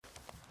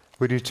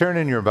Would you turn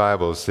in your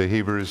Bibles to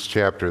Hebrews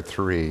chapter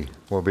 3?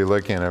 We'll be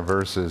looking at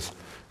verses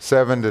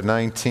 7 to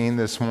 19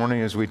 this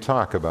morning as we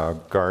talk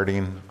about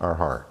guarding our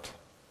heart.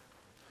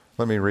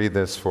 Let me read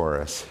this for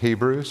us.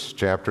 Hebrews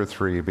chapter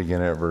 3,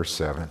 beginning at verse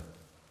 7.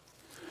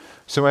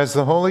 So as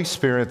the Holy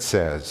Spirit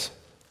says,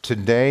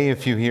 "Today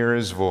if you hear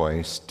his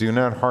voice, do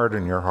not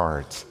harden your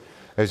hearts,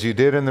 as you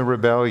did in the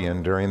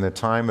rebellion during the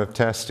time of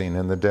testing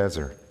in the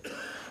desert,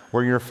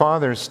 where your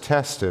fathers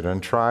tested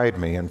and tried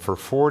me, and for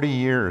 40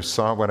 years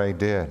saw what I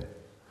did.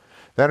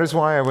 That is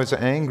why I was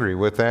angry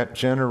with that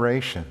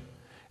generation.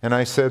 And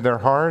I said, their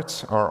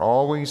hearts are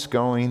always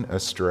going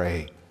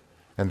astray,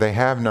 and they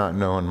have not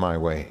known my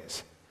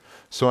ways.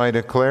 So I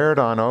declared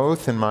on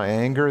oath in my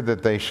anger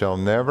that they shall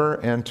never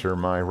enter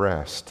my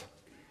rest.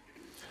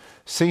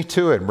 See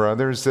to it,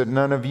 brothers, that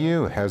none of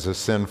you has a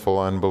sinful,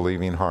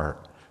 unbelieving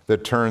heart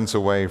that turns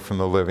away from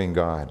the living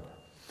God.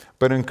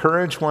 But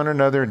encourage one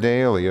another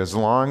daily, as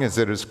long as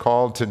it is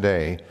called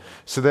today,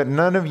 so that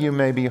none of you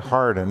may be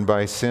hardened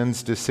by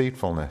sin's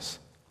deceitfulness.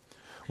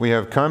 We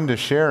have come to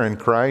share in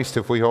Christ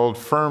if we hold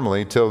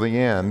firmly till the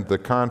end the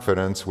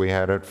confidence we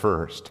had at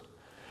first.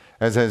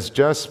 As has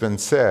just been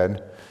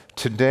said,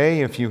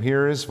 today if you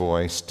hear his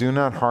voice, do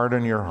not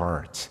harden your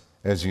hearts,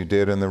 as you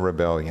did in the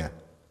rebellion.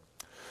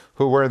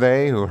 Who were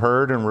they who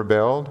heard and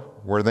rebelled?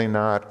 Were they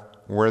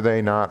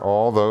not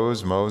all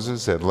those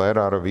Moses had led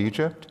out of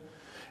Egypt?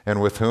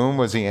 And with whom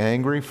was he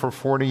angry for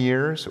 40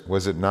 years?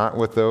 Was it not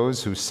with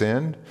those who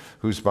sinned,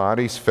 whose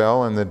bodies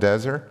fell in the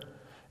desert?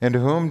 And to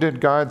whom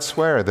did God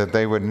swear that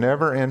they would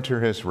never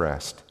enter his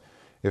rest,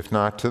 if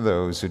not to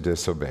those who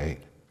disobeyed?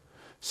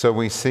 So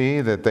we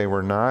see that they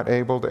were not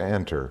able to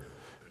enter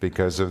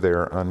because of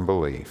their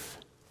unbelief.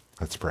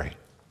 Let's pray.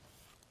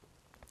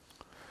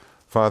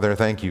 Father,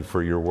 thank you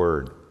for your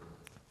word,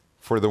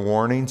 for the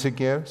warnings it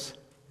gives,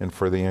 and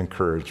for the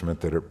encouragement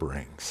that it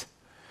brings.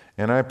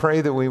 And I pray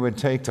that we would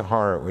take to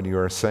heart what you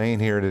are saying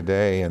here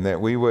today, and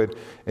that we would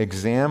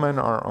examine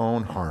our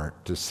own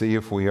heart to see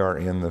if we are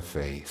in the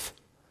faith.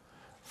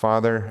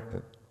 Father,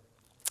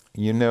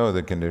 you know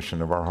the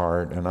condition of our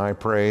heart, and I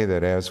pray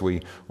that as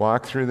we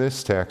walk through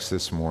this text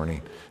this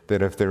morning,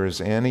 that if there is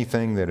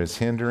anything that is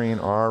hindering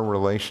our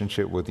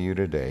relationship with you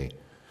today,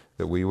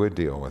 that we would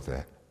deal with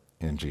it.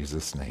 In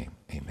Jesus' name,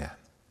 amen.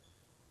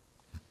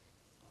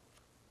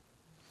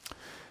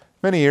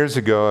 Many years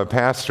ago, a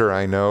pastor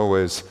I know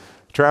was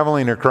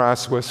traveling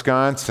across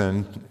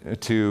Wisconsin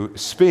to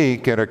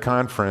speak at a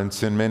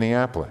conference in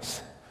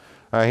Minneapolis.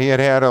 He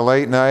had a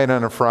late night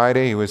on a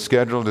Friday. He was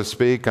scheduled to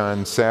speak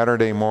on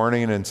Saturday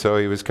morning, and so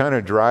he was kind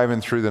of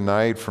driving through the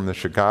night from the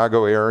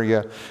Chicago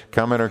area,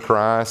 coming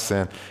across,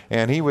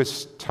 and he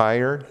was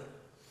tired,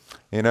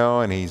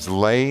 and he's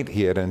late.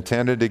 He had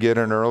intended to get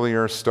an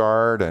earlier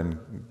start and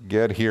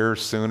get here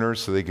sooner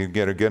so they could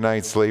get a good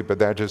night's sleep, but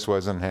that just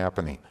wasn't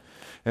happening.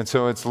 And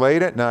so it's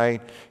late at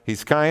night.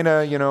 He's kind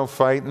of,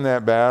 fighting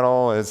that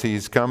battle as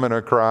he's coming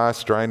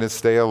across, trying to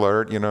stay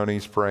alert, and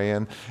he's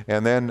praying.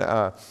 And then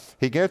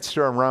he gets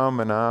to around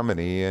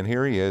Menominee, and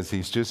here he is.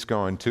 He's just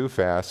going too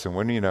fast. And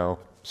when you know,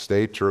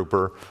 state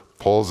trooper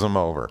pulls him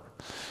over.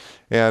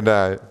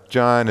 And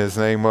John, his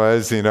name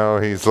was,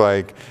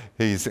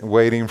 he's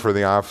waiting for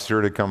the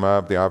officer to come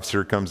up. The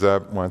officer comes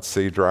up, wants to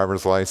see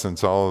driver's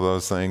license, all of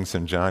those things.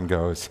 And John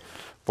goes,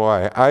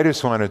 "Boy, I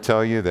just want to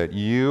tell you that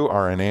you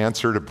are an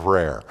answer to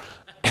prayer."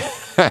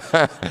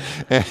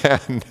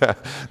 And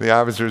the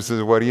officer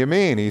says, "What do you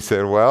mean?" He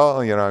said,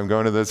 "Well, I'm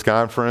going to this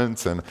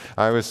conference, and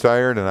I was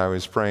tired, and I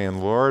was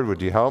praying, Lord,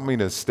 would you help me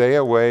to stay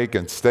awake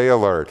and stay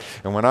alert?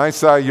 And when I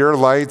saw your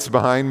lights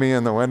behind me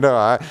in the window,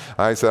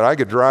 I said, I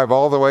could drive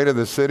all the way to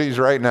the cities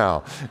right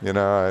now."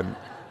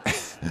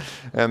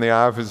 And the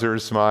officer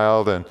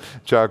smiled and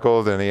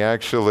chuckled, and he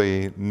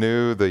actually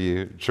knew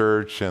the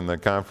church and the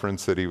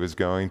conference that he was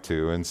going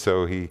to. And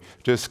so he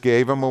just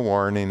gave him a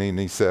warning, and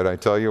he said, "I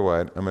tell you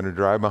what, I'm going to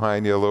drive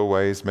behind you a little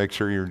ways, make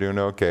sure you're doing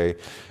okay,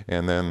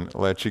 and then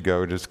let you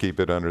go. Just keep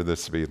it under the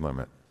speed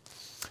limit."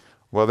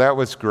 Well, that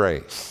was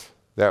grace.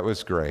 That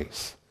was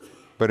grace.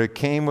 But it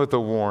came with a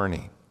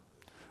warning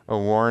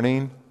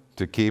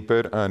to keep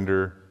it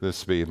under the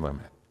speed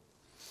limit.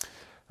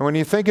 And when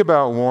you think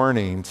about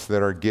warnings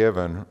that are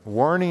given,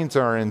 warnings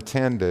are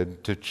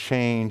intended to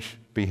change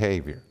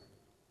behavior.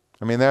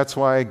 That's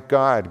why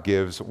God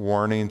gives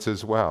warnings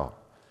as well.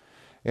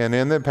 And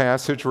in the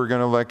passage we're going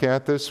to look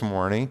at this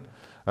morning,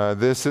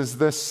 this is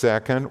the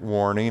second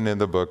warning in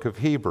the book of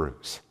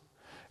Hebrews.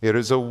 It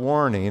is a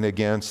warning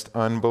against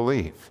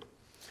unbelief.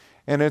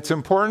 And it's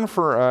important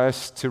for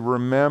us to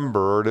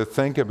remember or to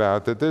think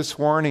about that this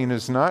warning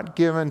is not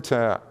given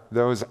to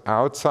those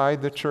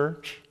outside the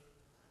church.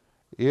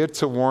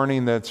 It's a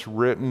warning that's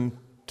written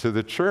to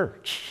the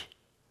church.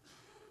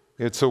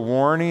 It's a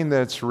warning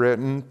that's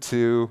written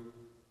to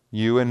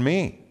you and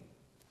me.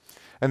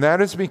 And that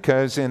is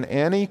because in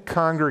any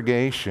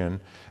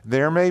congregation,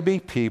 there may be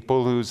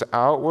people whose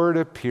outward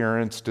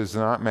appearance does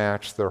not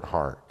match their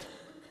heart.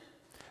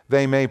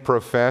 They may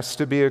profess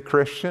to be a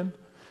Christian.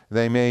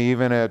 They may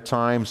even at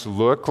times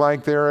look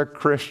like they're a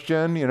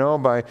Christian,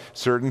 by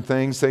certain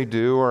things they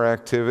do or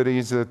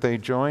activities that they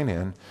join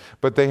in,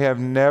 but they have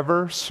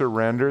never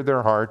surrendered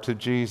their heart to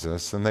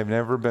Jesus, and they've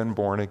never been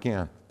born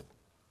again.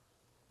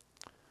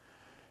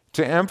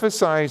 To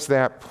emphasize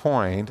that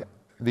point,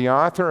 the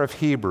author of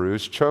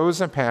Hebrews chose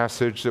a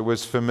passage that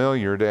was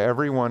familiar to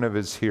every one of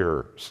his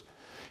hearers.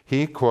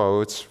 He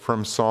quotes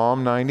from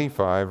Psalm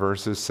 95,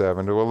 verses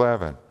 7 to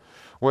 11.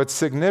 What's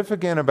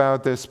significant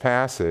about this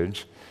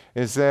passage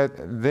is that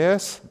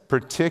this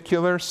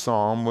particular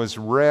psalm was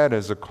read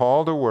as a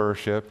call to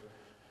worship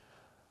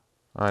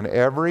on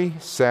every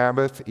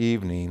Sabbath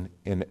evening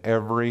in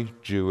every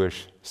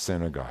Jewish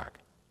synagogue.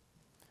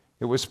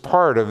 It was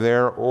part of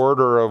their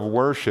order of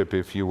worship,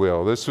 if you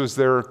will. This was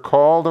their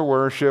call to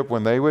worship.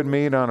 When they would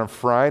meet on a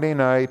Friday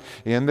night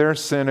in their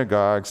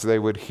synagogues, they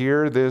would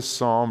hear this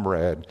psalm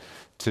read.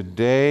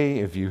 Today,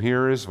 if you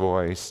hear his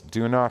voice,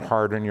 do not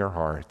harden your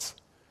hearts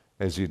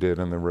as you did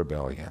in the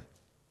rebellion.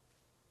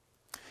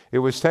 It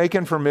was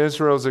taken from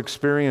Israel's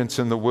experience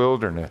in the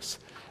wilderness,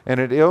 and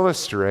it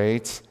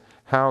illustrates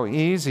how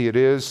easy it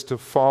is to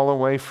fall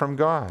away from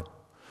God,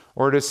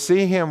 or to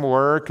see him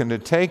work and to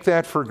take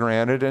that for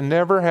granted and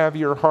never have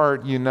your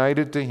heart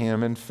united to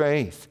him in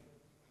faith.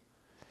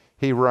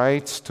 He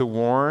writes to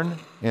warn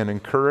and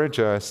encourage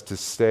us to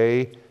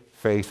stay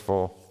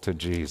faithful to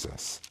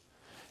Jesus.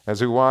 As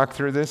we walk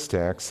through this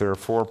text, there are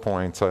 4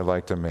 points I'd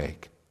like to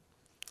make.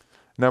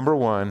 Number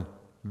 1,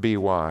 be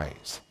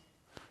wise.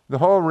 The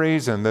whole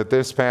reason that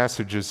this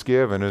passage is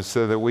given is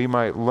so that we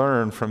might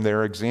learn from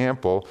their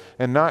example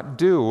and not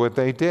do what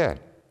they did.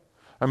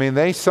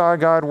 They saw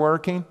God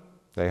working,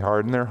 they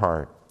hardened their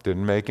heart.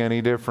 Didn't make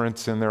any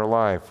difference in their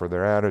life or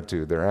their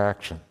attitude, their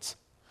actions.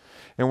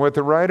 And what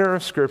the writer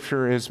of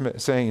Scripture is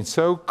saying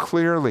so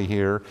clearly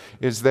here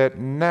is that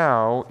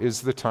now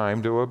is the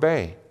time to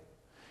obey.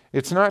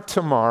 It's not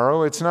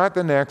tomorrow, it's not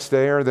the next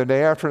day or the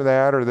day after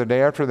that or the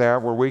day after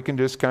that where we can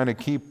just kind of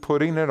keep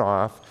putting it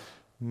off.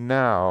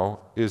 Now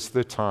is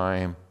the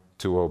time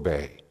to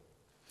obey.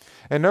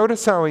 And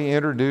notice how he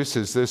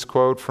introduces this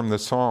quote from the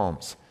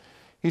Psalms.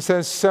 He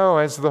says, so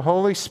as the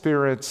Holy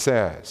Spirit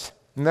says.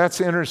 And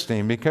that's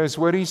interesting because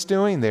what he's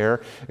doing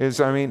there is,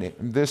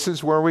 this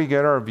is where we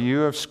get our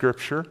view of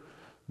Scripture,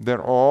 that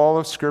all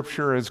of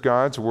Scripture is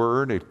God's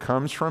Word. It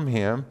comes from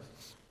him.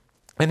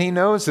 And he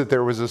knows that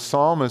there was a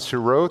psalmist who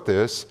wrote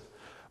this,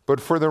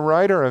 but for the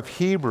writer of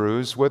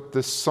Hebrews, what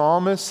the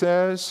psalmist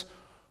says,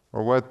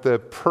 or what the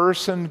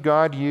person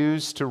God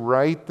used to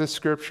write the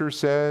Scripture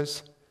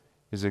says,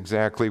 is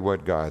exactly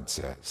what God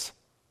says.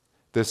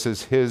 This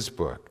is his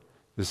book.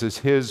 This is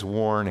his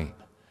warning.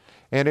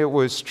 And it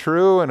was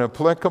true and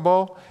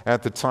applicable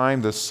at the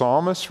time the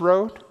psalmist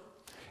wrote.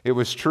 It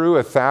was true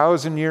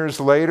 1,000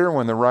 years later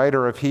when the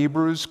writer of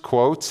Hebrews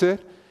quotes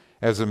it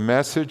as a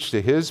message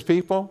to his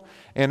people.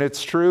 And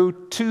it's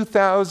true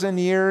 2,000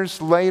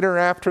 years later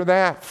after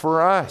that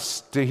for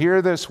us to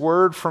hear this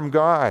word from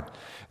God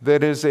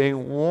that is a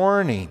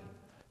warning.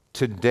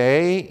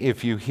 Today,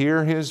 if you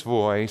hear his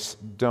voice,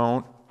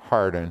 don't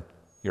harden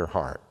your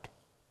heart.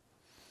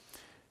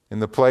 In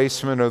the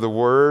placement of the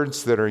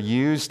words that are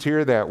used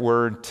here, that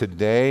word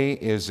today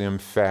is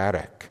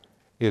emphatic.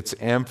 It's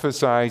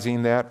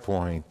emphasizing that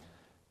point.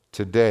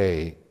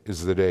 Today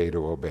is the day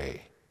to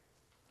obey.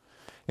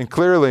 And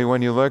clearly,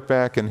 when you look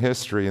back in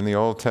history in the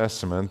Old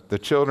Testament, the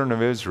children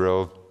of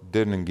Israel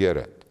didn't get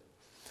it.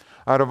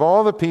 Out of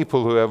all the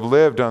people who have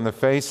lived on the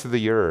face of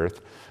the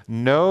earth,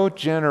 no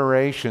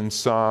generation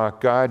saw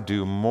God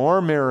do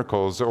more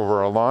miracles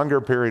over a longer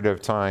period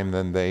of time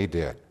than they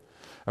did.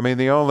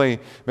 The only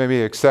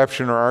maybe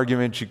exception or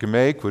argument you can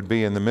make would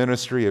be in the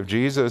ministry of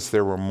Jesus.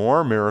 There were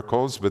more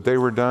miracles, but they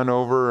were done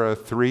over a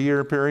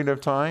 3-year period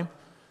of time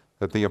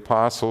that the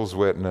apostles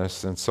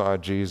witnessed and saw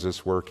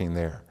Jesus working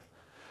there.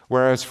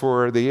 Whereas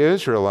for the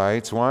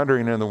Israelites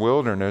wandering in the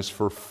wilderness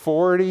for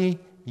 40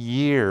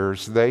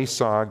 years, they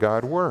saw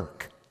God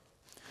work.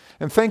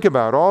 And think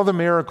about all the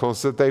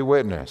miracles that they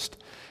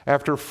witnessed.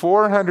 After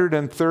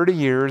 430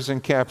 years in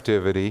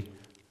captivity,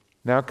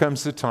 now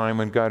comes the time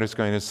when God is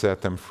going to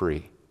set them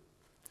free.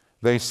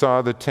 They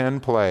saw the 10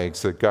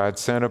 plagues that God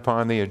sent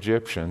upon the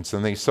Egyptians,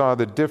 and they saw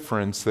the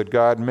difference that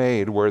God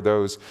made where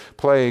those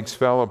plagues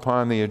fell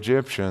upon the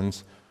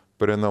Egyptians,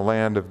 but in the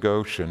land of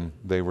Goshen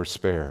they were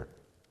spared.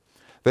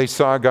 They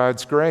saw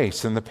God's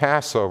grace in the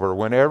Passover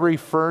when every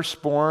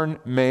firstborn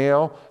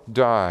male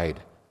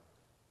died,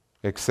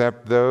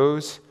 except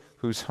those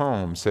whose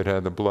homes had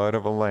had the blood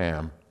of a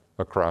lamb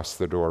across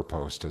the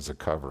doorpost as a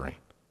covering.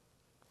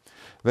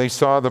 They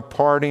saw the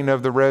parting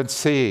of the Red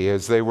Sea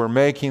as they were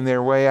making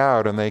their way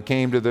out and they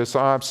came to this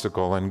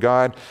obstacle, and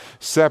God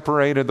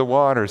separated the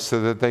waters so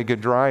that they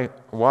could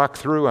walk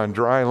through on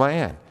dry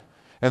land.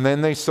 And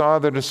then they saw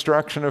the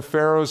destruction of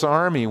Pharaoh's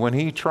army when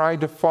he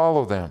tried to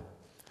follow them.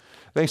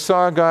 They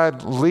saw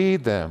God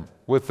lead them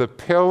with the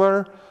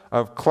pillar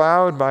of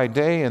cloud by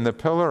day and the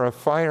pillar of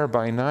fire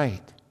by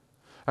night.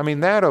 I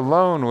mean, that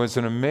alone was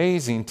an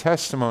amazing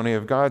testimony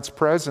of God's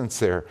presence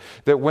there.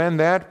 That when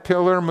that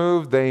pillar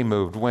moved, they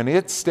moved. When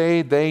it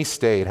stayed, they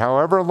stayed.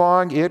 However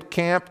long it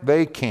camped,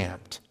 they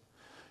camped.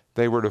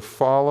 They were to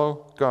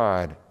follow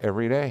God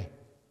every day.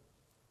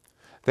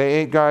 They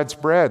ate God's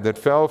bread that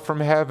fell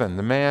from heaven,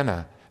 the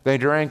manna. They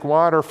drank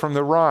water from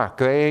the rock.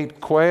 They ate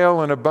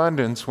quail in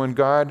abundance when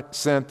God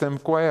sent them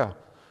quail.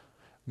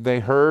 They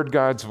heard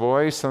God's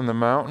voice on the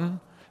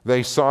mountain.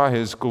 They saw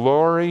His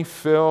glory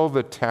fill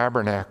the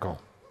tabernacle.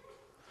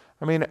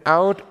 I mean,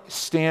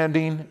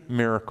 outstanding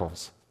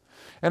miracles.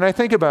 And I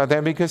think about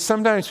that because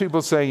sometimes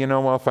people say,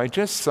 well, if I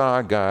just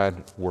saw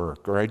God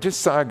work, or I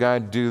just saw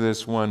God do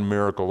this one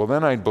miracle, well,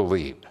 then I'd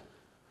believe.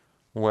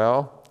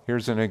 Well,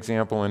 here's an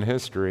example in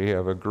history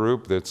of a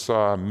group that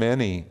saw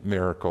many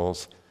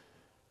miracles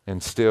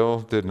and still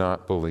did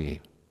not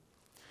believe.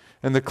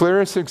 And the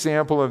clearest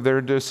example of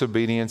their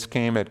disobedience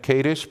came at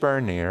Kadesh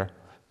Barnea,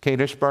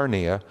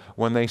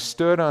 when they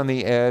stood on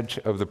the edge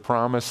of the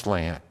promised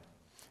land.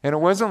 And it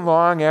wasn't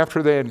long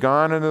after they had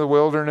gone into the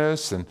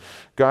wilderness and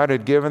God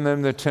had given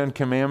them the 10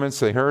 Commandments.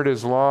 They heard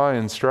His law,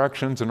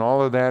 instructions, and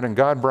all of that. And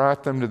God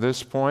brought them to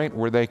this point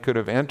where they could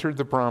have entered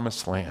the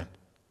promised land.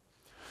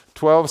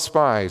 12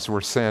 spies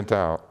were sent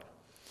out.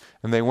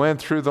 And they went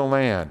through the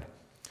land.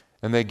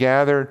 And they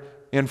gathered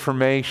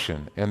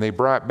information. And they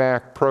brought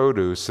back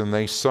produce. And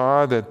they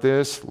saw that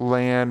this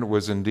land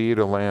was indeed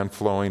a land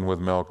flowing with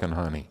milk and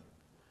honey.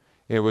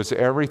 It was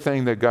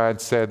everything that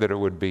God said that it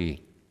would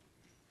be.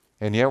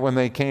 And yet when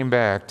they came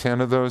back,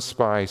 10 of those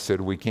spies said,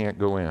 we can't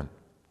go in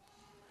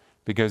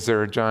because there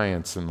are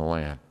giants in the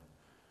land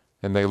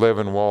and they live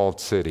in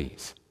walled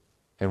cities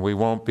and we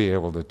won't be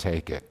able to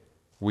take it.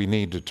 We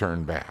need to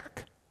turn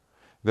back.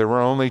 There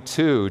were only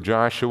 2,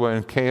 Joshua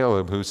and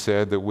Caleb, who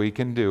said that we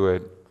can do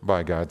it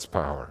by God's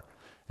power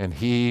and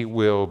He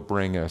will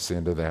bring us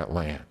into that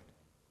land.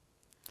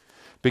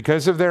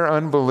 Because of their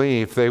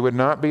unbelief, they would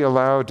not be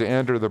allowed to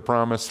enter the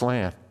promised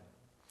land.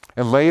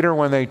 And later,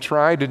 when they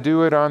tried to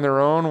do it on their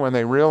own, when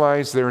they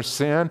realized their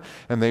sin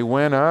and they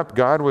went up,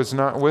 God was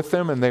not with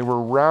them and they were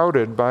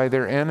routed by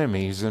their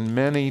enemies and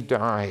many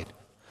died.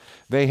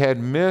 They had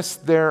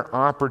missed their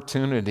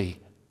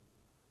opportunity.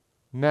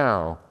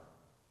 Now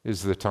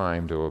is the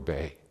time to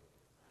obey.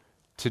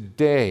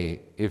 Today,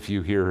 if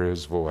you hear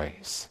His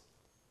voice,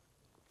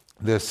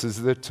 this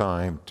is the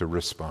time to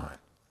respond.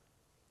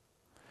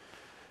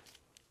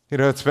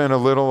 It's been a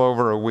little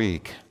over a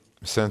week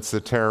since the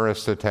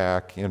terrorist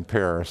attack in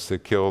Paris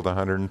that killed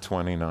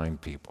 129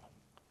 people.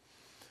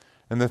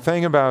 And the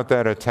thing about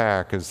that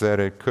attack is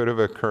that it could have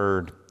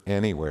occurred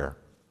anywhere.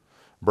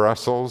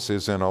 Brussels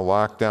is in a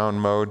lockdown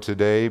mode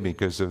today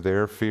because of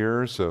their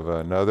fears of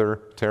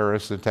another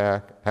terrorist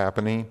attack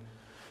happening.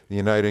 The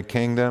United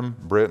Kingdom,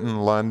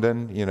 Britain,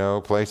 London,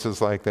 places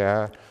like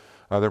that.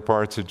 Other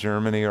parts of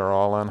Germany are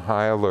all on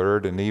high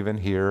alert, and even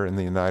here in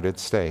the United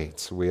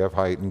States, we have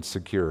heightened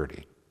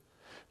security.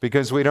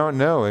 Because we don't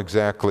know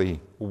exactly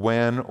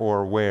when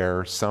or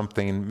where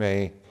something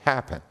may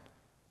happen.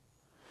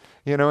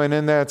 And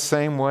in that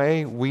same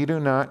way, we do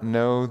not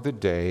know the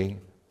day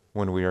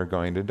when we are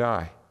going to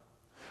die.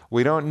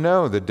 We don't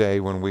know the day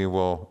when we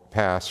will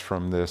pass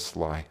from this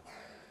life.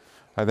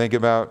 I think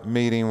about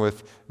meeting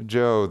with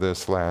Joe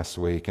this last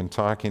week and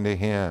talking to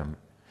him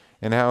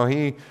and how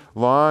he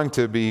longed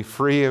to be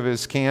free of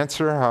his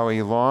cancer, how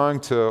he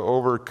longed to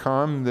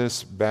overcome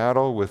this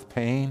battle with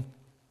pain.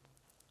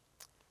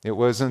 It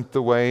wasn't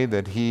the way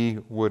that he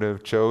would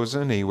have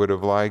chosen. He would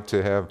have liked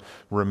to have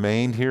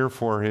remained here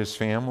for his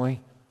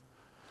family.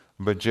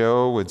 But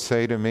Joe would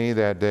say to me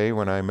that day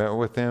when I met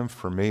with him,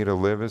 for me to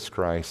live as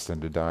Christ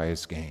and to die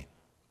as gain.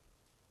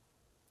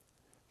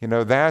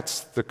 That's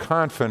the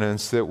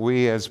confidence that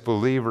we as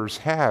believers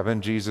have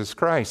in Jesus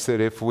Christ,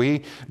 that if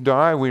we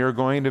die, we are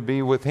going to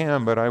be with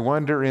Him. But I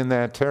wonder in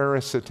that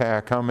terrorist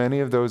attack, how many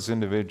of those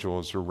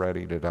individuals are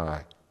ready to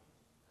die?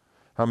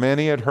 How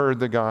many had heard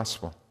the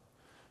gospel?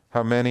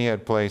 How many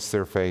had placed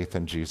their faith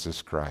in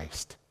Jesus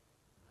Christ?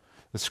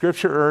 The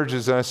Scripture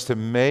urges us to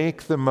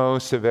make the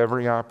most of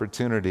every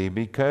opportunity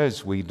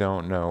because we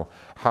don't know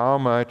how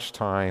much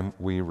time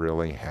we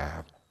really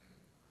have.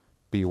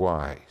 Be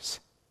wise.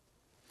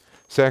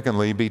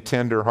 Secondly, be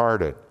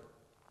tender-hearted.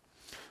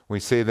 We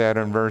see that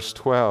in verse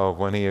 12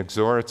 when he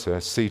exhorts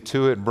us, see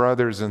to it,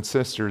 brothers and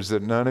sisters,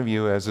 that none of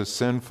you has a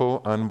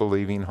sinful,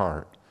 unbelieving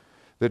heart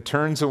that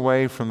turns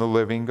away from the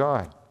living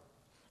God.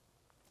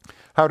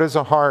 How does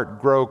a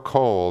heart grow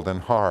cold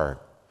and hard?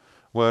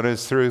 Well, it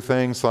is through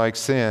things like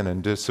sin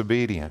and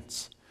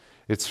disobedience.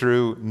 It's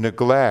through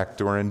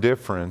neglect or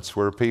indifference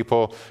where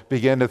people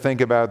begin to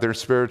think about their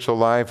spiritual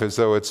life as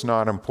though it's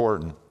not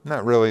important.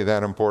 Not really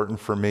that important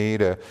for me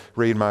to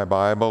read my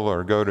Bible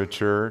or go to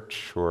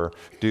church or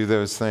do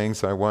those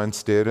things I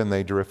once did, and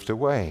they drift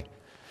away.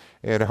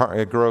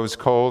 It grows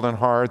cold and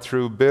hard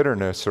through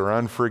bitterness or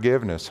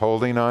unforgiveness,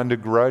 holding on to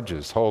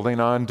grudges, holding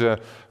on to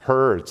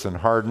hurts and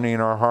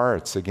hardening our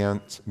hearts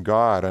against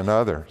God and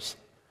others.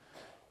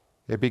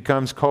 It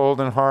becomes cold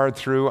and hard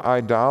through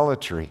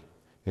idolatry.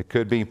 It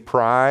could be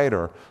pride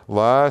or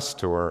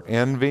lust or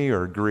envy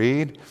or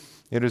greed.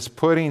 It is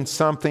putting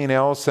something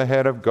else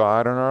ahead of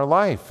God in our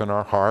life, and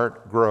our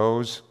heart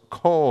grows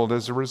cold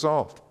as a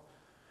result.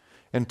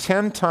 And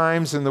 10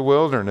 times in the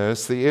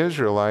wilderness, the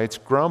Israelites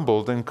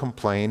grumbled and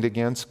complained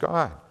against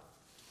God.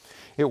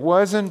 It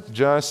wasn't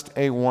just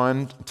a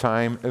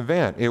one-time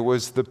event. It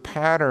was the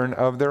pattern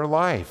of their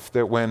life,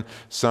 that when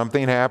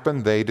something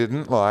happened they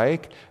didn't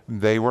like,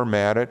 they were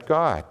mad at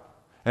God.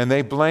 And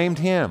they blamed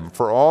Him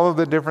for all of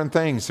the different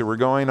things that were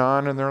going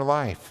on in their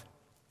life.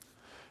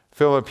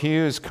 Philip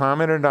Hughes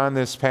commented on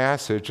this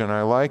passage, and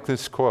I like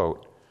this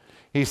quote.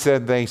 He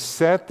said, "They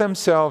set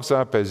themselves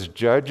up as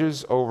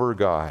judges over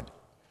God,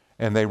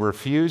 and they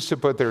refused to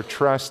put their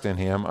trust in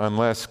Him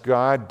unless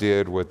God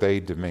did what they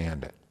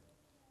demanded."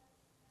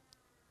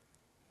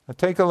 Now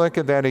take a look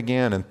at that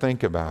again and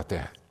think about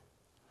that.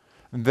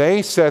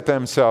 They set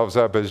themselves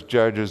up as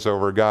judges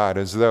over God,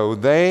 as though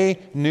they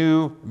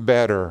knew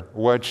better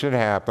what should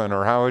happen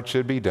or how it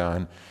should be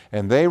done,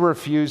 and they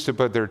refused to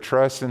put their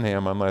trust in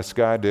Him unless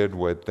God did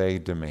what they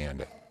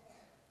demanded.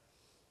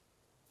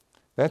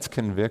 That's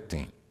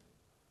convicting.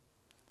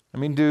 I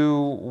mean,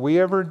 do we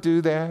ever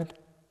do that?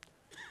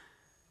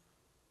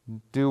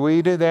 Do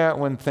we do that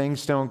when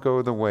things don't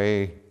go the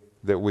way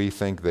that we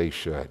think they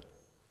should?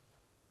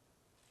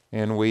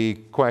 And we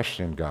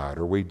question God,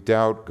 or we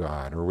doubt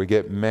God, or we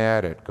get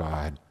mad at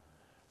God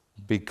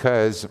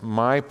because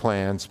my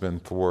plan's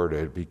been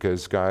thwarted,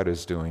 because God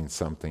is doing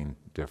something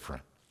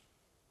different.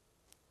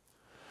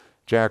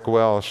 Jack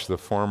Welch, the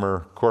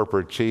former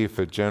corporate chief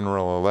at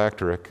General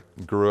Electric,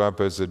 grew up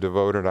as a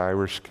devoted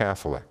Irish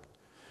Catholic.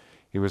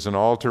 He was an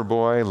altar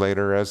boy,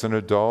 later as an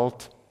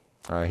adult.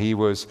 He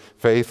was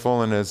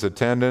faithful in his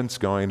attendance,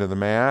 going to the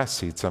Mass.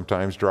 He'd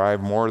sometimes drive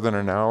more than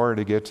an hour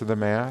to get to the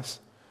Mass.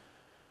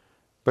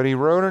 But he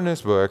wrote in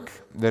his book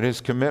that his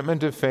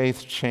commitment to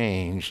faith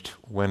changed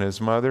when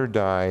his mother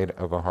died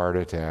of a heart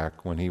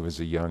attack when he was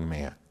a young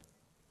man.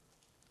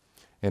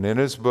 And in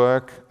his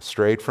book,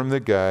 Straight from the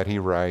Gut, he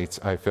writes,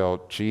 "I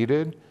felt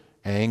cheated,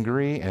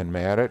 angry, and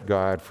mad at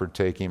God for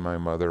taking my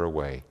mother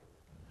away."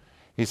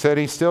 He said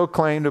he still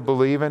claimed to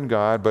believe in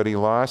God, but he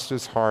lost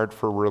his heart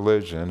for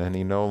religion, and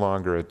he no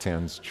longer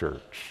attends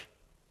church.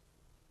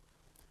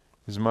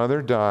 His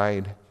mother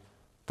died.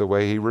 The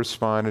way he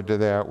responded to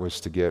that was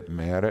to get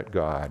mad at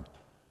God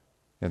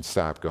and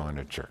stop going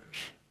to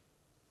church.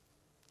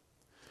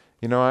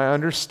 You know, I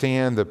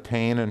understand the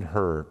pain and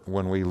hurt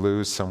when we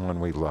lose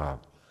someone we love,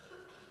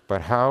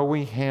 but how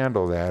we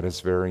handle that is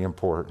very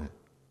important.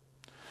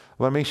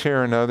 Let me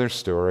share another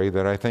story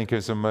that I think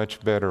is a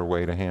much better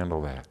way to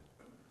handle that.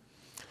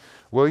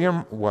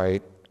 William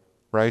White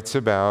writes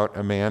about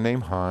a man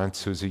named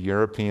Hans who's a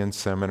European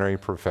seminary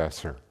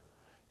professor.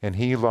 And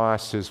he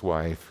lost his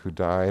wife, who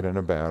died in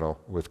a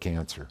battle with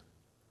cancer.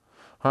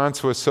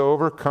 Hans was so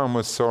overcome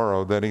with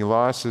sorrow that he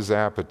lost his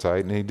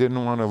appetite and he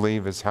didn't want to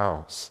leave his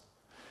house.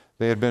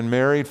 They had been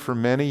married for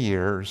many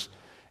years,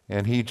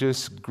 and he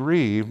just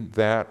grieved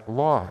that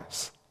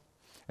loss.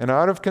 And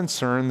out of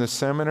concern, the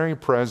seminary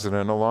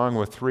president, along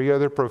with 3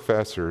 other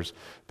professors,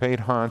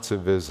 paid Hans a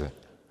visit.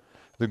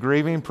 The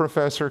grieving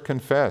professor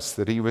confessed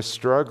that he was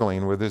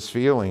struggling with his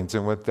feelings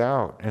and with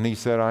doubt, and he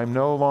said, "I'm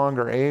no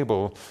longer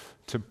able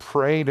to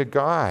pray to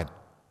God.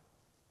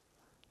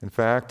 In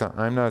fact,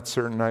 I'm not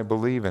certain I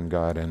believe in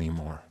God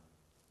anymore."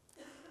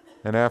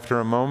 And after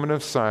a moment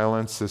of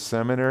silence, the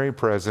seminary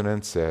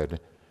president said,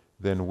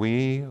 "Then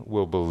we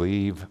will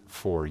believe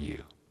for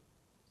you,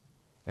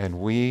 and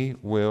we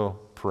will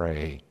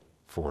pray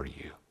for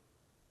you."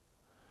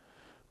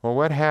 Well,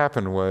 what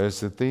happened was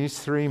that these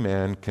 3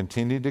 men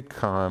continued to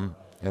come,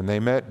 and they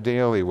met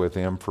daily with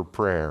him for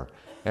prayer,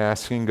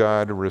 asking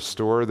God to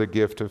restore the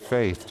gift of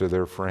faith to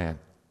their friend.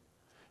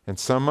 And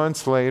some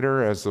months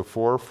later, as the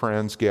 4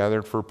 friends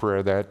gathered for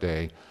prayer that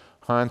day,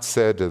 Hans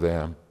said to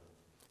them,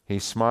 he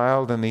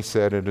smiled and he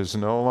said, "It is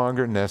no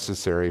longer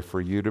necessary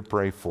for you to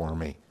pray for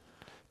me.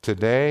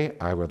 Today,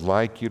 I would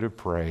like you to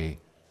pray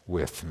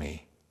with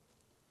me."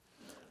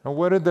 Now,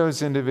 what did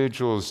those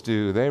individuals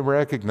do? They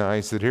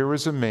recognized that here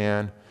was a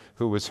man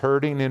who was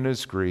hurting in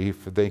his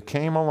grief. They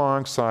came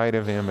alongside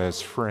of him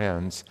as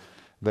friends.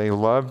 They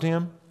loved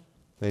him.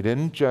 They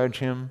didn't judge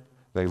him.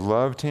 They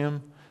loved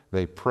him.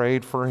 They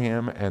prayed for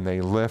him, and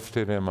they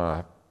lifted him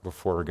up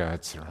before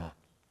God's throne.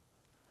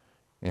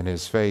 And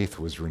his faith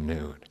was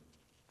renewed.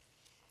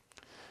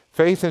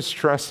 Faith is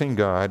trusting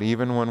God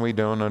even when we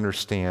don't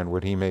understand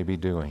what He may be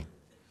doing.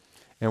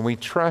 And we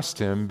trust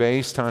Him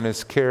based on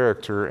His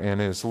character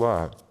and His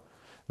love,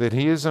 that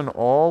He is an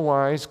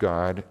all-wise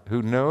God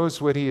who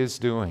knows what He is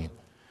doing.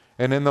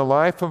 And in the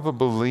life of a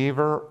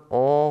believer,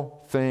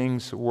 all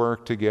things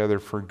work together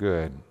for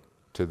good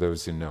to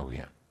those who know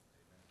Him.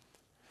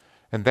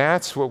 And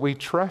that's what we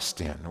trust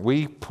in.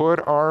 We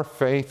put our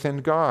faith in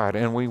God,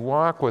 and we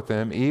walk with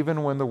Him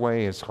even when the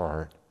way is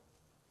hard.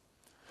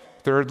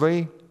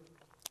 Thirdly,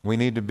 we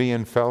need to be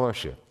in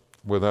fellowship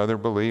with other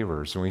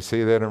believers, and we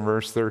see that in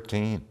verse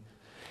 13.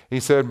 He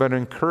said, "But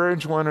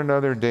encourage one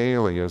another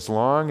daily, as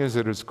long as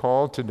it is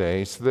called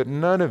today, so that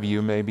none of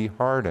you may be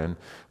hardened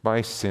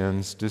by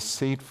sin's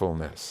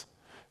deceitfulness."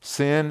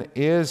 Sin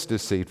is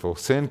deceitful.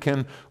 Sin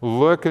can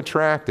look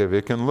attractive.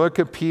 It can look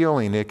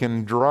appealing. It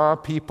can draw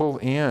people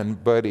in,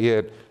 but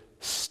it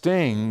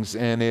stings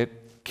and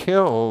it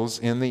kills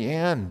in the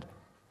end.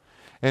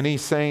 And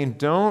he's saying,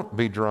 don't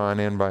be drawn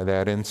in by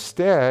that.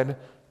 Instead,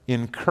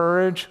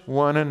 encourage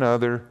one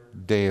another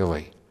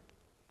daily.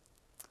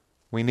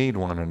 We need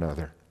one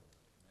another.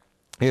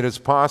 It is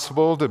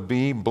possible to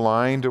be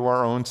blind to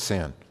our own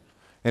sin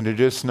and to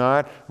just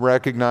not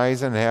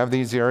recognize and have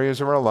these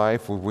areas of our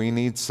life where we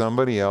need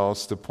somebody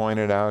else to point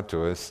it out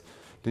to us.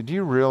 Did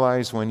you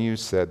realize when you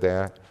said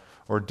that?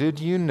 Or did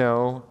you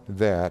know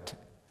that?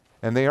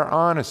 And they are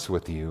honest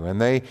with you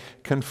and they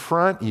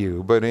confront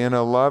you, but in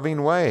a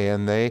loving way.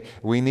 And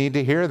we need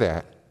to hear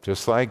that.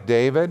 Just like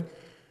David,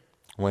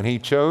 when he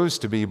chose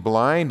to be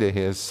blind to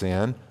his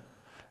sin,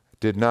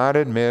 did not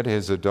admit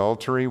his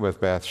adultery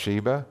with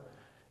Bathsheba.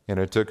 And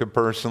it took a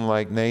person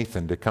like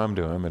Nathan to come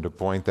to him and to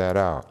point that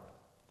out.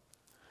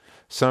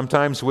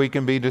 Sometimes we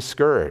can be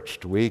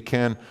discouraged. We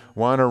can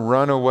want to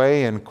run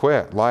away and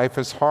quit. Life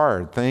is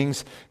hard.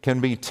 Things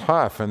can be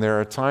tough. And there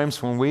are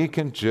times when we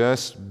can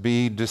just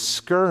be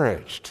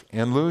discouraged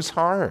and lose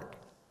heart.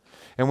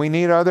 And we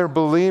need other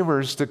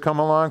believers to come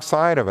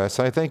alongside of us.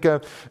 I think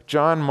of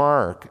John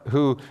Mark,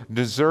 who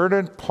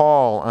deserted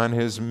Paul on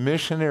his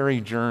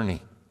missionary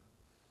journey.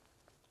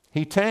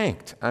 He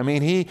tanked. I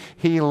mean,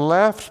 he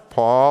left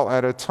Paul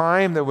at a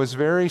time that was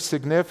very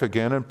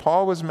significant, and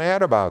Paul was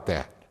mad about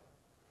that.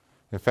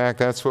 In fact,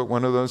 that's what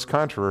one of those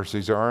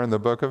controversies are in the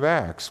book of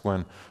Acts,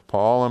 when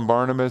Paul and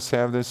Barnabas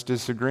have this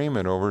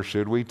disagreement over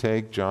should we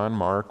take John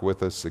Mark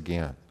with us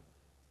again.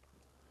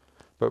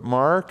 But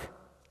Mark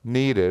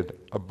needed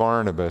a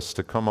Barnabas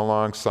to come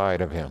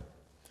alongside of him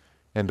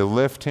and to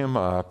lift him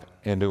up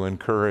and to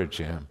encourage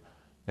him.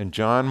 And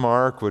John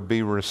Mark would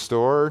be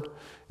restored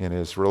in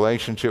his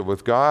relationship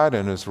with God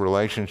and his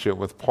relationship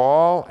with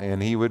Paul,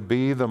 and he would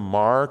be the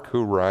Mark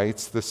who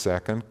writes the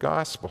second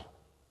gospel.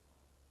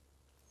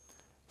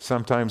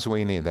 Sometimes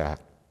we need that.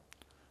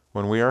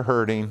 When we are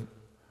hurting,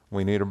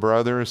 we need a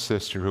brother or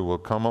sister who will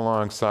come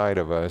alongside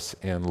of us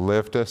and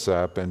lift us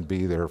up and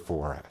be there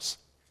for us.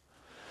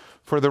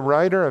 For the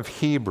writer of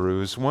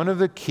Hebrews, one of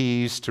the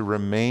keys to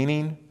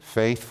remaining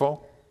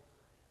faithful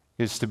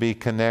is to be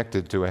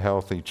connected to a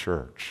healthy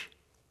church.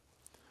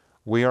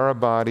 We are a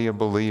body of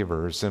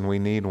believers and we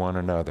need one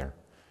another.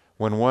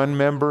 When one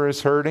member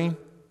is hurting,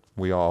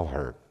 we all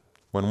hurt.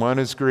 When one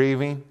is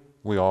grieving,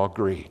 we all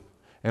grieve.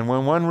 And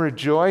when one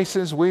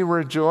rejoices, we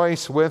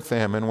rejoice with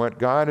them in what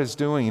God is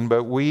doing,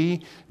 but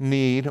we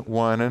need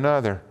one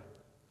another.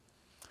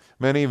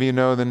 Many of you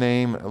know the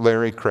name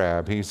Larry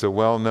Crabb. He's a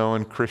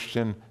well-known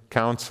Christian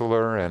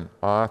counselor and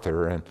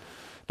author. And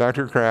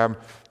Dr.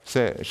 Crabb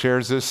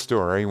shares this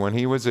story. When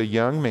he was a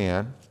young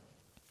man,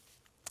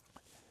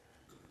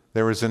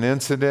 there was an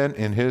incident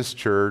in his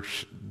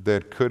church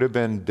that could have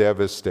been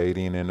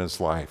devastating in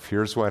his life.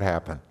 Here's what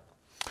happened.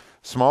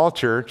 Small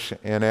church,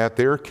 and at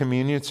their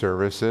communion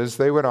services,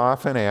 they would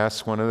often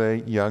ask one of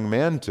the young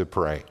men to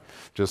pray,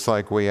 just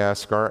like we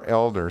ask our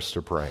elders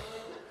to pray.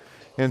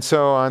 And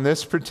so on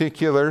this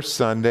particular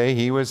Sunday,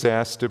 he was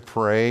asked to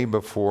pray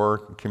before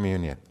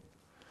communion.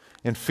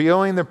 And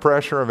feeling the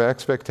pressure of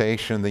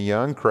expectation, the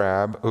young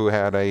Crabb, who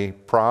had a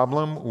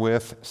problem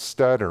with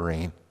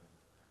stuttering,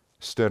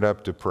 stood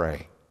up to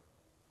pray.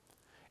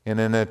 And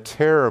in a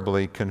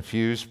terribly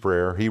confused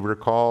prayer, he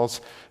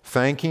recalls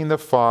thanking the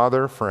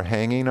Father for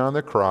hanging on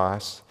the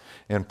cross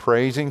and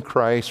praising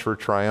Christ for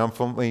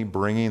triumphantly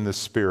bringing the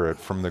Spirit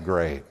from the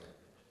grave.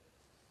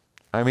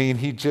 I mean,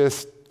 he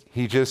just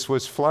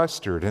was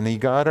flustered and he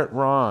got it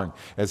wrong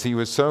as he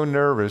was so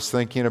nervous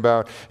thinking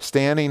about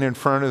standing in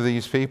front of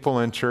these people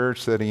in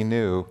church that he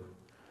knew.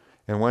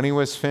 And when he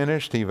was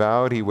finished, he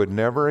vowed he would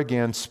never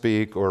again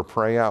speak or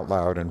pray out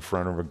loud in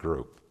front of a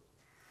group.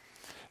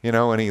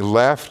 And he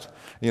left,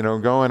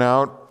 going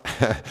out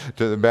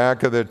to the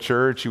back of the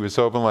church. He was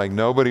hoping like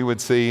nobody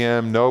would see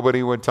him,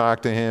 nobody would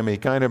talk to him. He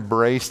kind of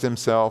braced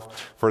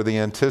himself for the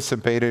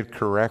anticipated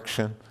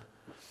correction.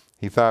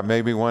 He thought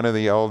maybe one of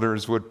the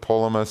elders would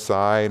pull him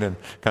aside and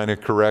kind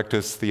of correct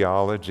his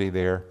theology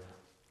there.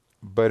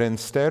 But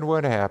instead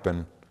what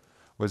happened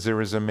was there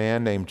was a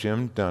man named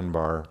Jim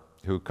Dunbar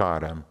who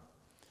caught him.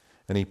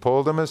 And he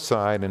pulled him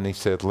aside and he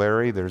said,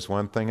 "Larry, there's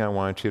one thing I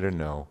want you to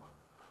know.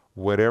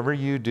 Whatever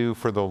you do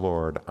for the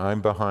Lord,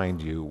 I'm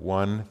behind you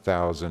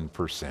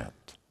 1,000%.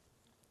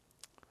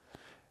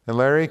 And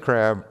Larry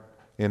Crabb,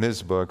 in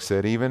his book,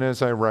 said, "Even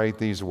as I write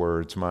these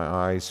words, my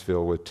eyes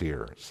fill with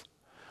tears.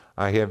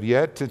 I have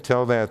yet to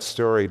tell that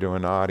story to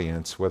an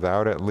audience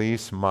without at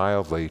least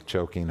mildly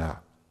choking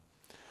up.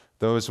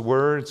 Those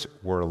words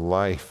were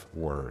life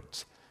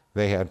words.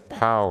 They had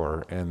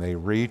power and they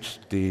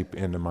reached deep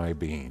into my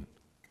being."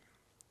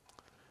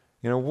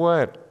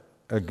 What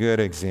a good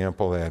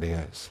example that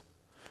is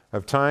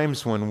of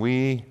times when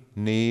we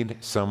need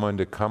someone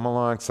to come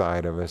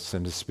alongside of us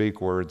and to speak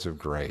words of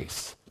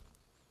grace,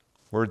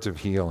 words of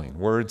healing,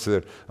 words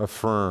that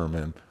affirm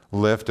and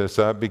lift us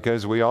up,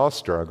 because we all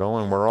struggle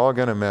and we're all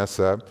going to mess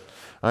up.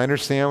 I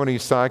understand what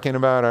he's talking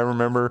about. I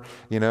remember,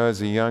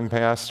 as a young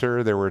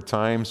pastor, there were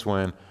times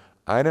when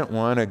I didn't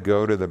want to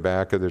go to the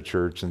back of the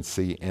church and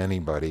see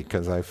anybody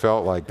because I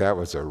felt like that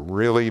was a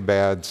really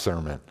bad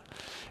sermon.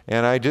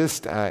 And I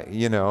just,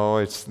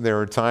 there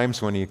were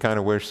times when you kind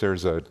of wish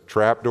there's a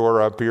trap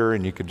door up here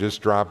and you could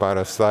just drop out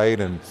of sight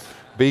and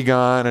be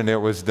gone and it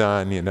was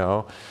done,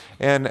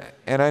 And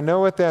I know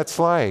what that's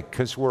like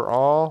because we're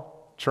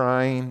all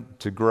trying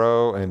to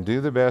grow and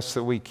do the best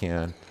that we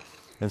can.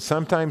 And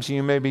sometimes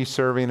you may be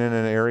serving in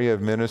an area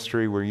of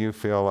ministry where you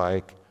feel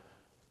like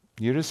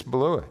you just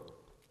blew it.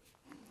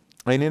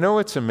 And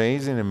what's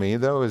amazing to me,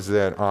 though, is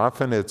that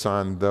often it's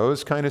on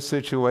those kind of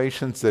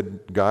situations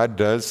that God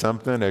does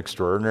something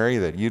extraordinary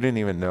that you didn't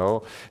even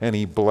know, and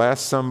he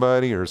blessed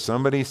somebody or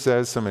somebody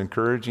says some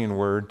encouraging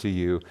word to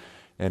you,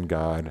 and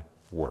God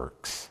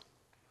works.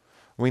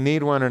 We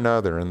need one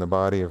another in the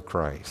body of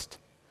Christ.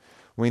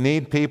 We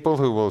need people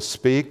who will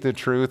speak the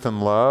truth in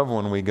love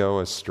when we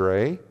go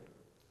astray,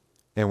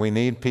 and we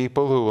need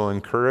people who will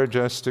encourage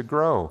us to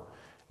grow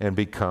and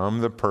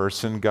become the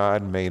person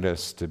God made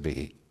us to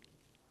be.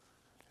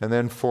 And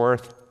then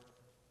fourth,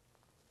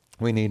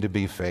 we need to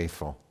be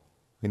faithful.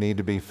 We need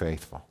to be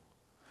faithful.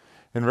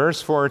 In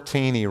verse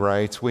 14, he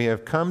writes, "We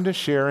have come to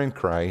share in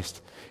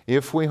Christ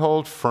if we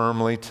hold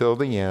firmly till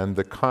the end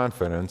the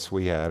confidence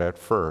we had at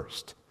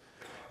first.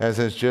 As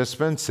has just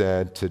been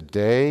said,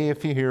 today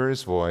if you hear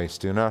his voice,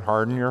 do not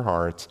harden your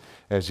hearts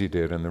as you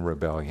did in the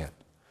rebellion."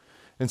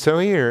 And so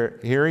here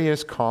he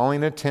is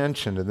calling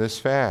attention to this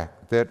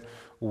fact that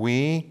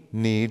we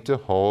need to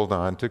hold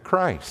on to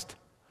Christ.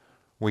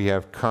 We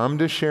have come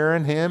to share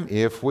in him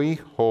if we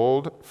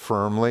hold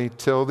firmly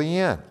till the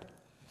end.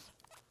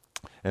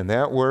 And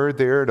that word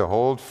there, to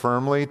hold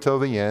firmly till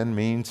the end,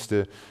 means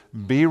to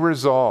be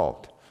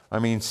resolved.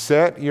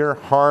 Set your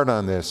heart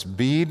on this.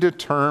 Be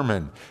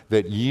determined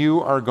that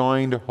you are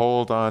going to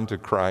hold on to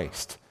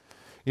Christ.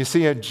 You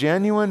see, a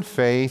genuine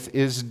faith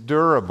is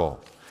durable.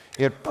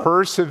 It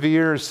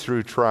perseveres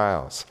through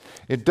trials.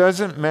 It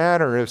doesn't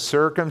matter if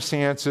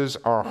circumstances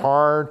are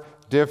hard,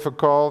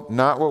 difficult,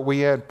 not what we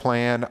had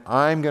planned.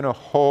 I'm going to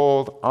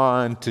hold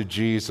on to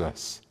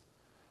Jesus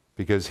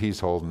because he's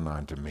holding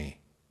on to me.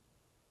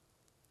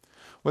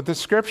 What the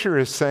scripture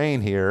is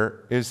saying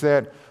here is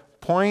that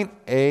point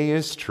A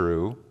is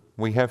true.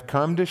 We have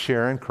come to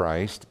share in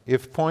Christ.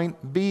 If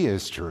point B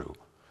is true,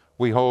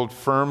 we hold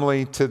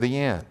firmly to the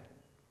end.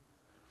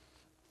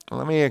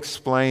 Let me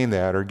explain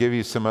that or give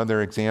you some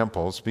other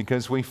examples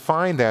because we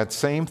find that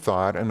same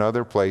thought in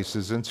other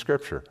places in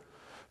Scripture.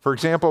 For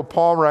example,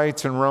 Paul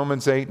writes in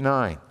Romans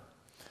 8:9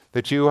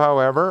 that you,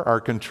 however, are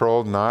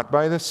controlled not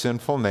by the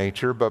sinful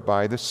nature but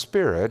by the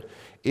Spirit,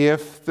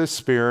 if the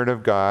Spirit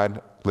of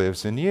God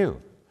lives in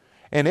you.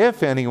 And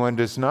if anyone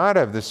does not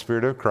have the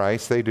Spirit of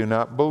Christ, they do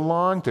not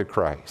belong to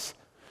Christ.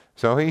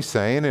 So he's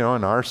saying, in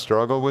our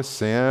struggle with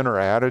sin or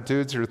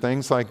attitudes or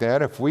things like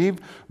that, if we've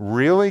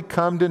really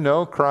come to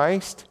know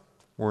Christ,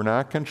 we're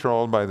not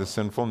controlled by the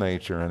sinful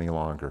nature any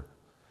longer.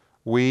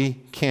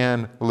 We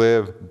can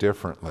live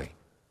differently.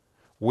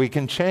 We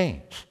can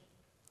change,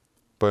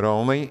 but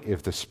only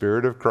if the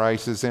Spirit of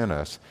Christ is in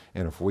us.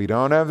 And if we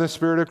don't have the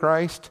Spirit of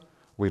Christ,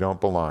 we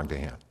don't belong to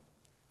him.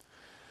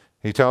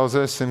 He tells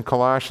us in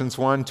Colossians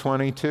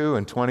 1:22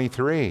 and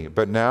 23,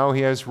 "But now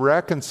he has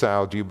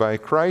reconciled you by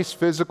Christ's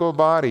physical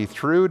body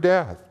through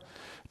death,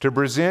 to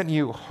present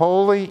you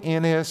holy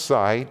in his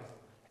sight,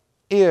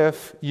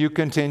 if you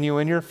continue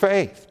in your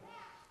faith,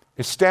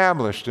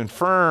 established and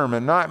firm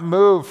and not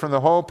moved from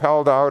the hope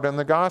held out in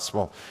the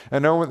gospel."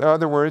 In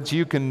other words,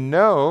 you can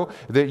know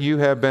that you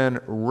have been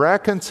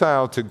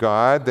reconciled to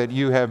God, that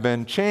you have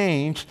been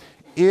changed,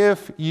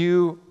 if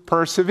you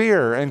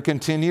persevere and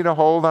continue to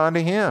hold on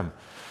to him.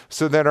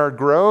 So that our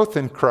growth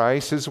in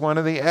Christ is one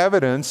of the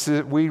evidence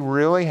that we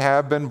really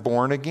have been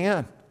born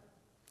again.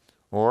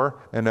 Or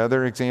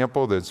another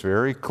example that's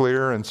very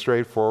clear and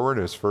straightforward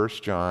is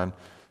 1 John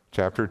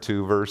chapter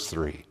 2, verse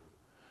 3.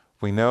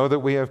 We know that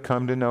we have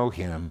come to know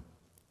him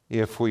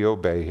if we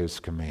obey his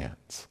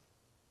commands.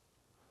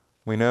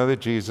 We know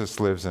that Jesus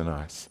lives in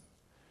us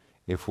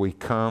if we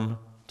come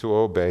to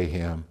obey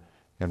him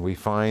and we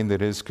find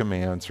that his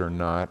commands are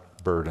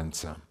not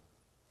burdensome.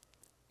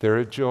 They're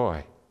a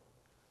joy.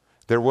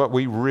 They're what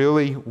we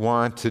really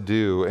want to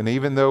do. And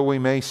even though we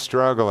may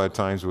struggle at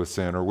times with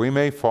sin or we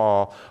may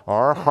fall,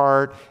 our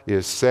heart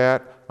is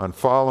set on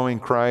following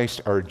Christ.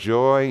 Our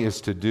joy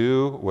is to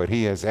do what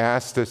he has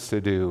asked us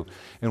to do.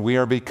 And we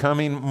are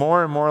becoming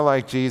more and more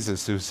like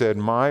Jesus, who said,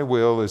 "My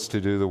will is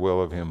to do the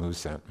will of him who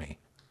sent me."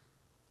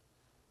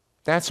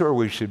 That's where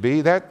we should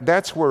be.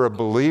 That's where a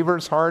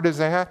believer's heart is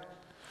at.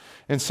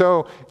 And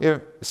so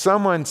if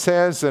someone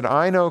says that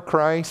I know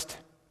Christ,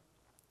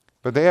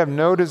 but they have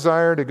no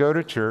desire to go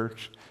to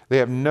church, they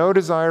have no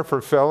desire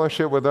for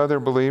fellowship with other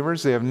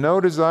believers, they have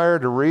no desire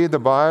to read the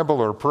Bible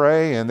or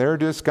pray, and they're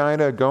just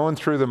kind of going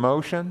through the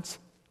motions,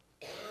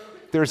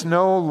 there's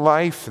no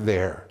life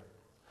there.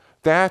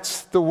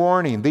 That's the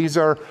warning. These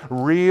are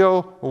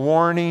real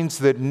warnings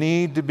that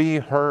need to be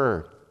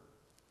heard.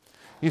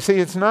 You see,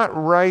 it's not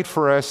right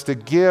for us to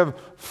give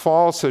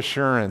false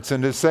assurance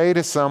and to say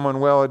to someone,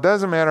 well, it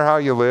doesn't matter how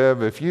you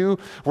live, if you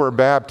were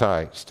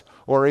baptized,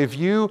 or if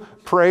you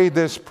prayed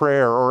this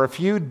prayer, or if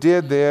you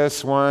did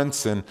this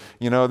once and,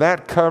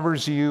 that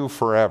covers you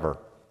forever.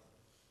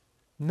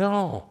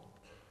 No,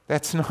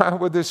 that's not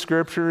what the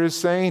Scripture is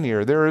saying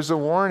here. There is a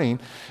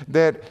warning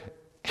that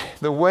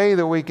the way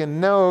that we can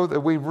know that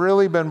we've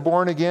really been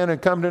born again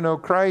and come to know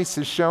Christ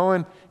is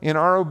shown in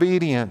our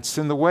obedience,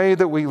 in the way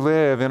that we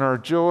live, in our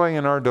joy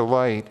and our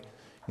delight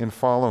in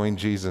following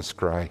Jesus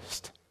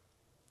Christ.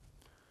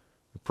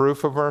 The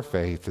proof of our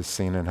faith is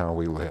seen in how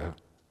we live.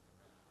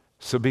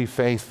 So be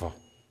faithful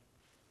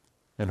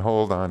and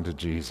hold on to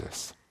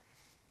Jesus.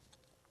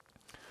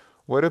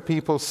 What do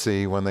people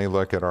see when they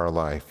look at our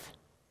life?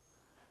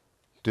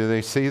 Do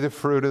they see the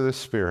fruit of the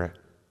Spirit?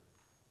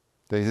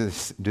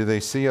 Do they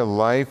see a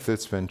life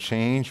that's been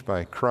changed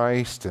by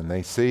Christ, and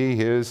they see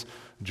His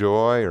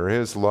joy or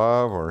His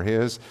love or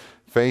His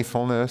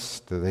faithfulness?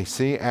 Do they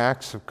see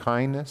acts of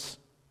kindness?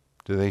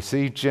 Do they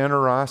see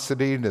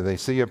generosity? Do they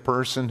see a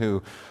person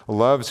who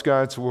loves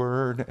God's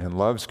Word and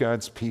loves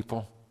God's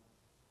people?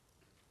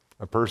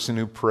 A person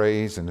who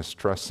prays and is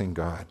trusting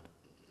God?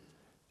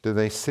 Do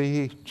they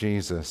see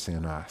Jesus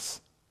in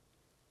us?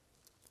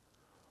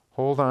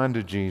 Hold on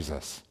to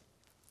Jesus,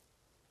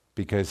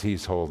 because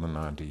He's holding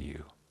on to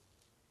you.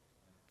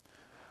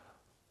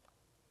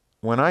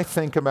 When I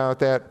think about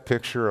that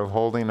picture of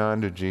holding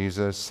on to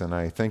Jesus, and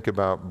I think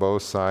about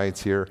both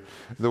sides here,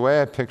 the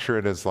way I picture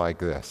it is like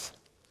this.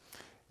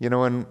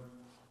 When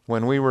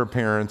we were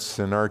parents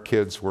and our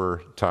kids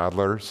were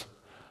toddlers,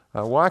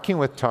 walking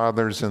with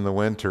toddlers in the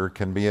winter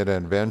can be an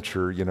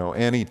adventure,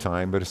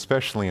 anytime, but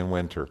especially in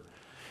winter.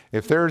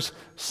 If there's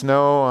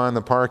snow on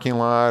the parking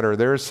lot or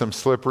there's some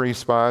slippery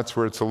spots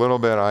where it's a little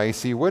bit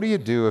icy, what do you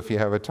do if you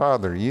have a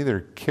toddler? You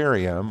either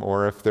carry them,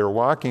 or if they're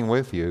walking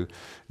with you,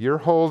 you're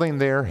holding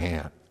their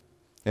hand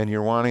and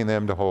you're wanting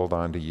them to hold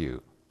on to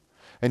you.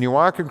 And you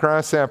walk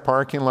across that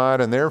parking lot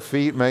and their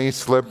feet may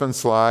slip and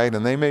slide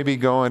and they may be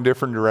going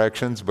different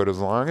directions, but as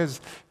long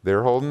as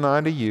they're holding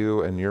on to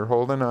you and you're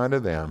holding on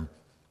to them,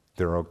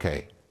 they're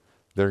okay.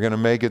 They're going to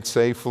make it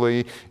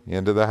safely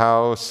into the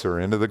house or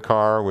into the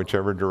car,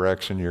 whichever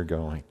direction you're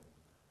going.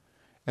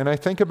 And I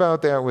think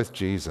about that with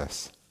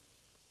Jesus.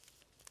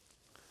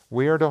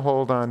 We are to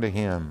hold on to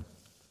Him,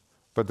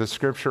 but the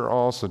Scripture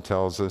also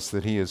tells us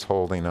that He is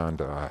holding on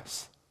to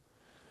us,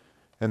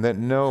 and that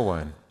no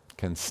one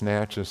can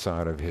snatch us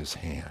out of His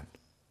hand.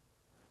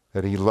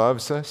 That He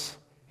loves us,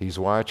 He's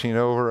watching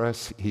over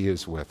us, He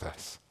is with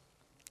us.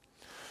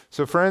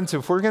 So friends,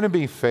 if we're going to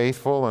be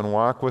faithful and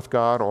walk with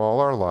God all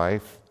our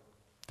life,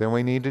 then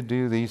we need to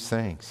do these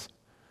things.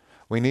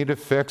 We need to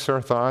fix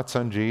our thoughts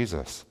on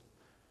Jesus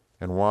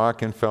and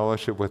walk in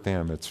fellowship with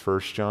Him. It's 1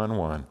 John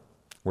 1.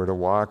 We're to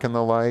walk in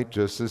the light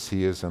just as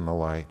He is in the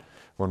light.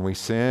 When we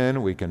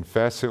sin, we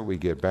confess it, we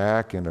get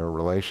back into a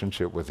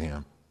relationship with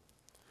Him.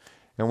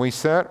 And we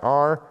set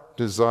our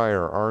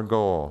desire, our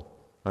goal,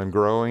 on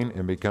growing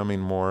and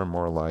becoming more and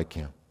more like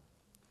Him.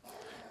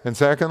 And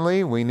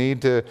secondly, we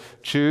need to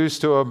choose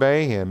to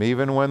obey Him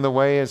even when the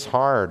way is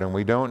hard and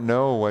we don't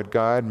know what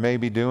God may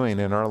be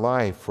doing in our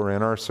life or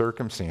in our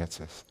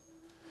circumstances.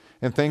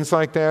 And things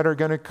like that are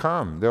going to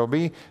come. There'll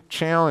be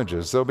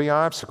challenges, there'll be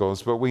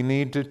obstacles, but we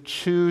need to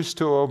choose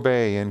to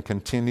obey and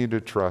continue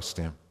to trust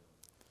Him.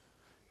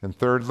 And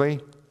thirdly,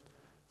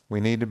 we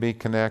need to be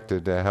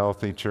connected to a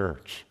healthy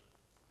church.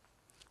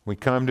 We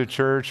come to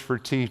church for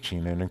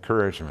teaching and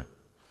encouragement.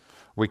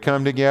 We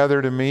come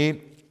together to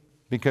meet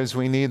because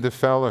we need the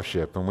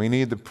fellowship and we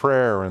need the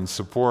prayer and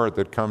support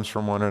that comes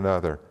from one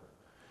another.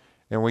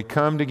 And we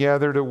come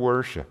together to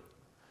worship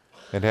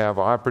and have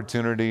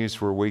opportunities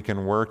where we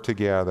can work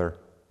together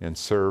and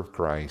serve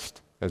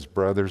Christ as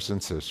brothers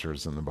and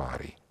sisters in the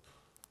body.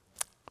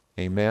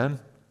 Amen?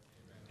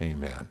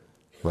 Amen.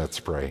 Let's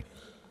pray.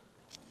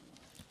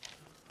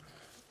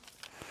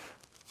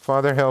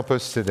 Father, help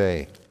us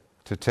today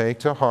to take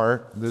to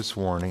heart this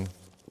warning,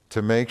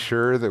 to make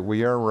sure that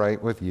we are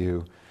right with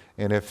You.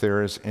 And if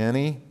there is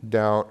any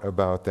doubt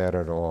about that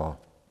at all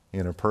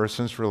in a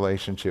person's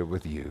relationship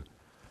with You,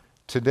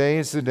 today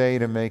is the day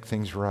to make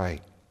things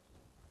right.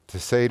 To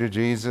say to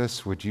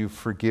Jesus, would You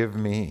forgive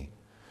me?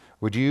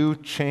 Would You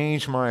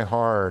change my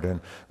heart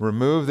and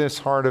remove this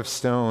heart of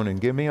stone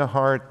and give me a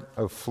heart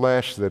of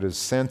flesh that is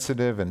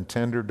sensitive and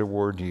tender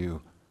toward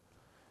You?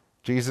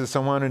 Jesus, I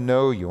want to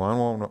know You. I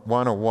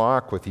want to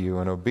walk with You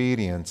in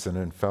obedience and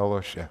in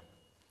fellowship.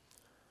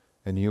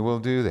 And You will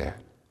do that.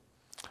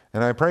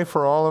 And I pray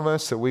for all of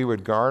us that we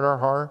would guard our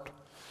heart,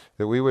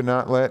 that we would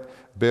not let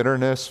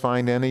bitterness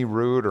find any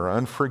root, or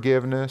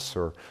unforgiveness,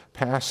 or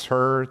past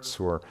hurts,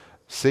 or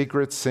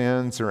secret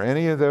sins, or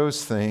any of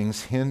those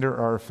things hinder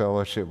our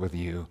fellowship with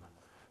You,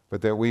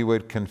 but that we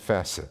would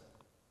confess it,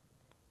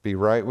 be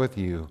right with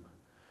You,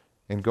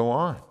 and go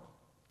on,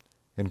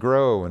 and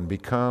grow and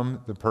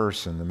become the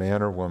person, the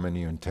man or woman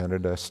You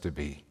intended us to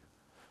be.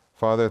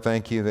 Father,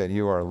 thank You that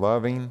You are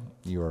loving,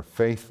 You are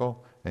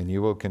faithful, and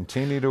You will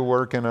continue to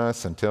work in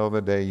us until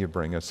the day You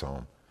bring us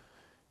home.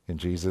 In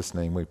Jesus'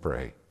 name we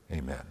pray.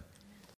 Amen.